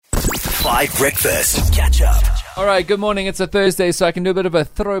5 Breakfast. Catch up. All right, good morning. It's a Thursday, so I can do a bit of a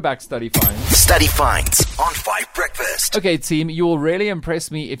throwback study find. Study finds on 5 Breakfast. Okay, team, you will really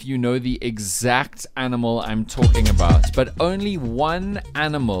impress me if you know the exact animal I'm talking about. But only one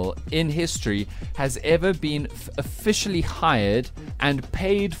animal in history has ever been officially hired and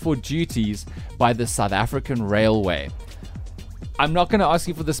paid for duties by the South African Railway. I'm not going to ask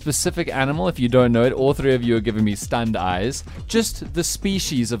you for the specific animal if you don't know it. All three of you are giving me stunned eyes. Just the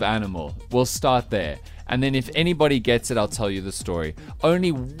species of animal. We'll start there. And then if anybody gets it, I'll tell you the story.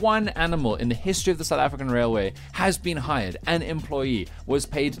 Only one animal in the history of the South African Railway has been hired. An employee was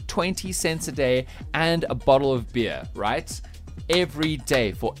paid 20 cents a day and a bottle of beer, right? Every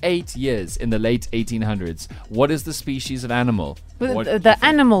day for 8 years in the late 1800s. What is the species of animal? The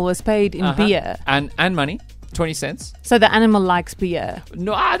animal was paid in beer. And money. 20 cents. So the animal likes beer.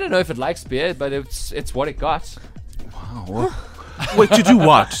 No, I don't know if it likes beer, but it's what it got. Wow. Wait, to do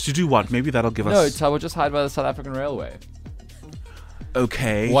what? To do what? Maybe that'll give us... No, it was just hired by the South African Railway.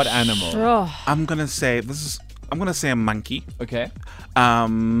 Okay. What animal? Oh. I'm gonna say a monkey. Okay.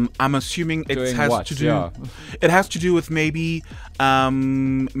 I'm assuming it Doing has what? to do. Yeah. It has to do with maybe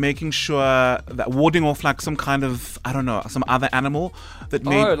making sure that warding off like some kind of, I don't know, some other animal that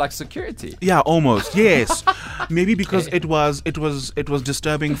may. Oh, like security. Yeah, almost. Yes, maybe because it was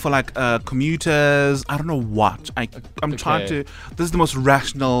disturbing for like commuters. I don't know what. I'm trying to. This is the most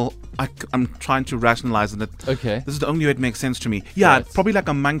rational. I'm trying to rationalize it. Okay. This is the only way it makes sense to me. Yeah, Right. probably like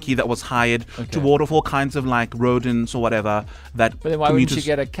a monkey that was hired to ward off all kinds of like rodents or whatever. That. But then why wouldn't you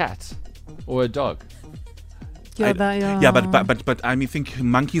get a cat or a dog? Yeah, but I mean, think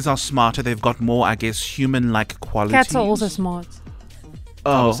monkeys are smarter. They've got more, I guess, human-like qualities. Cats are also smart.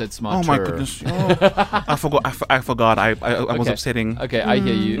 Oh, said smarter. Oh my goodness! I forgot. I was upsetting. Okay, I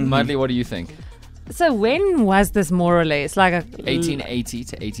hear you. Mudley, what do you think? So when was this more or less? Like 1880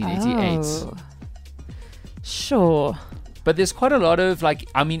 to 1888. Oh. Sure. But there's quite a lot of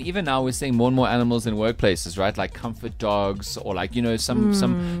even now we're seeing more and more animals in workplaces, right? Like comfort dogs, or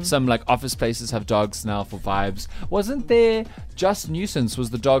some like office places have dogs now for vibes. Wasn't there Just Nuisance was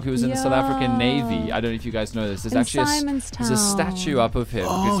the dog who was in the South African Navy? I don't know if you guys know this. There's actually there's a statue up of him.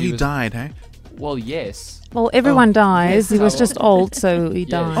 Oh, he died, hey? Well, yes. Well, everyone dies. He was just old, so he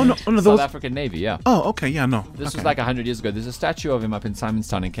died. Oh no, South African Navy, yeah. Oh, okay, yeah, no. This was like 100 years ago. There's a statue of him up in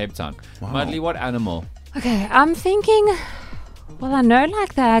Simonstown in Cape Town. Wow. Mudley, what animal? Okay, I'm thinking, well, I know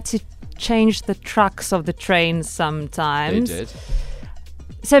like they had to change the trucks of the trains sometimes. They did.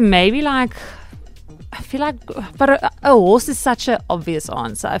 So maybe like, I feel like, but a horse is such an obvious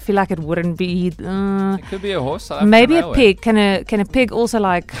answer. I feel like it wouldn't be. It could be a horse. South African Maybe a Railway. pig. Can a pig also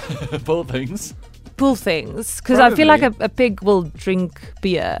like Pull things. pull things? Because I feel like a pig will drink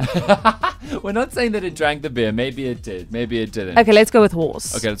beer. We're not saying that it drank the beer. Maybe it did. Maybe it didn't. Okay, let's go with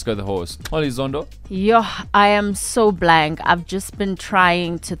horse. Okay, let's go with the horse. Holly Zondo. Yo, I am so blank. I've just been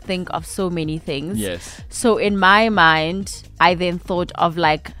trying to think of so many things. Yes. So in my mind, I then thought of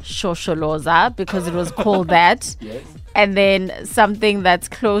like Shosholoza because it was called that. Yes. And then something that's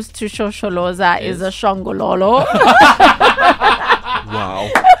close to Shosholoza is a Shongololo. Wow.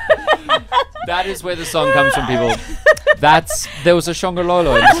 That is where the song comes from, people. There was a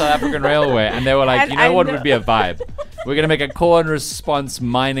Shongololo in the South African Railway, and they were like, And you know I what know- would be a vibe? We're going to make a call and response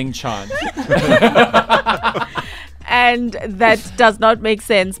mining chant. And that does not make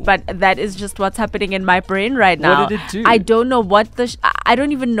sense, but that is just what's happening in my brain right now. What did it do? I don't know I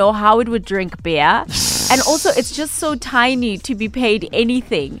don't even know how it would drink beer. And also, it's just so tiny to be paid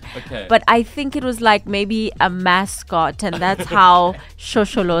anything. Okay. But I think it was like maybe a mascot, and that's how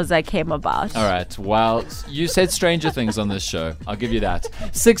Shosholoza came about. All right. Well, you said stranger things on this show. I'll give you that.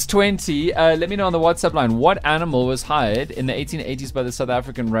 620. Let me know on the WhatsApp line. What animal was hired in the 1880s by the South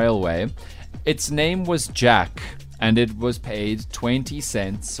African Railway? Its name was Jack, and it was paid 20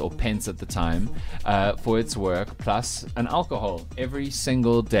 cents or pence at the time for its work, plus an alcohol every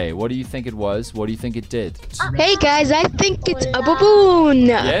single day. What do you think it was? What do you think it did? Hey guys, I think it's a baboon.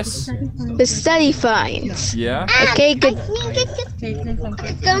 Yes? The study finds. Yeah? Okay, good. A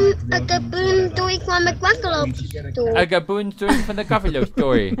baboon doing van de kwakkeloop. A gaboon doing from the coffee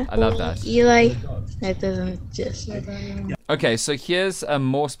story. I love that. Eli, that doesn't just. Okay, so here's a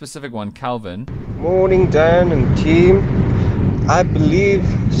more specific one. Calvin. Morning, Dan and team. I believe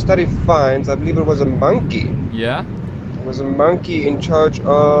it was a monkey. Yeah? It was a monkey in charge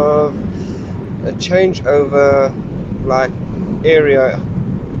of a changeover like area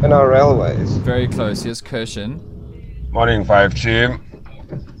in our railways. Very close. Here's Kirshen. Morning, 5 team.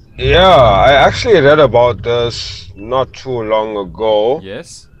 Yeah, I actually read about this not too long ago.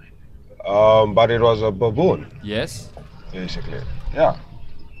 Yes? But it was a baboon, Yes? basically. Yeah.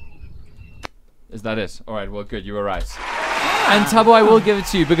 Is that it? All right, well, good. You were right. And Tabo, I will give it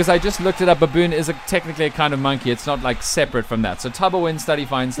to you because I just looked it up. Baboon is technically a kind of monkey. It's not like separate from that. So Tabo wins study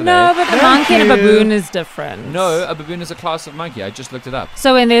finds today. No, but a monkey and a baboon is different. No, a baboon is a class of monkey. I just looked it up.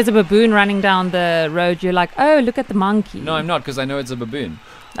 So when there's a baboon running down the road, you're like, oh, look at the monkey. No, I'm not because I know it's a baboon.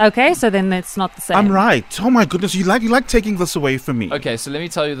 Okay, so then it's not the same. I'm right. Oh my goodness, you like taking this away from me. Okay, so let me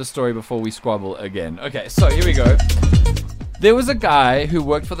tell you the story before we squabble again. Okay, so here we go. There was a guy who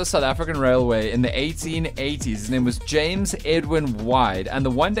worked for the South African Railway in the 1880s. His name was James Edwin Wide. And the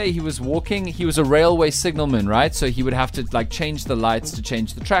one day he was walking, he was a railway signalman, right? So he would have to like change the lights to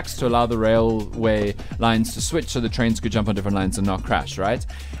change the tracks to allow the railway lines to switch so the trains could jump on different lines and not crash, right?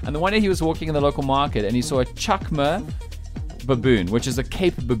 And the one day he was walking in the local market and he saw a Chakma baboon, which is a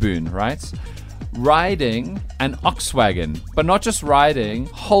Cape baboon, right? Riding an ox wagon, but not just riding,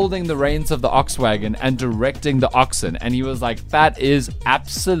 holding the reins of the ox wagon and directing the oxen. And he was like, that is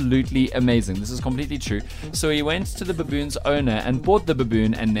absolutely amazing. This is completely true. So he went to the baboon's owner and bought the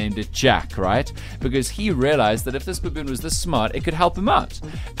baboon and named it Jack, right? Because he realized that if this baboon was this smart, it could help him out.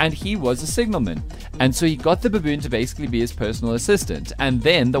 And he was a signalman. And so he got the baboon to basically be his personal assistant. And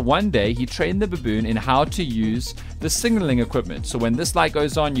then the one day he trained the baboon in how to use the signaling equipment. So when this light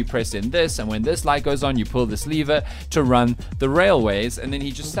goes on, you press in this, and when this light goes on, you pull this lever to run the railways. And then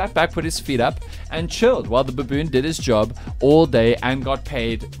he just sat back, put his feet up, and chilled while the baboon did his job all day and got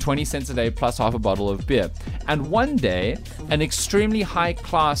paid 20 cents a day plus half a bottle of beer. And one day, an extremely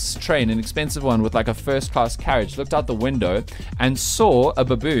high-class train, an expensive one with like a first-class carriage, looked out the window and saw a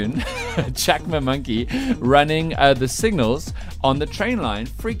baboon, a Chakma monkey, running the signals on the train line,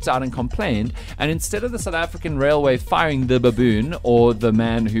 freaked out and complained. And instead of the South African Railway firing the baboon or the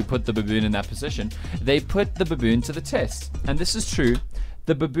man who put the baboon in that position, they put the baboon to the test. And this is true.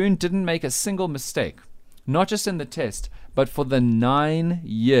 The baboon didn't make a single mistake, not just in the test, but for the 9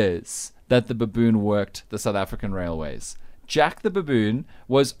 years that the baboon worked the South African Railways. Jack the baboon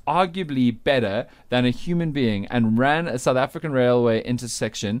was arguably better than a human being and ran a South African Railway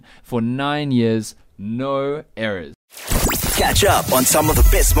intersection for 9 years, no errors. Catch up on some of the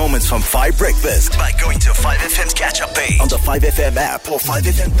best moments from 5 Breakfast by going to 5FM's catch-up page on the 5FM app or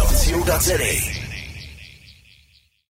 5FM.co.za.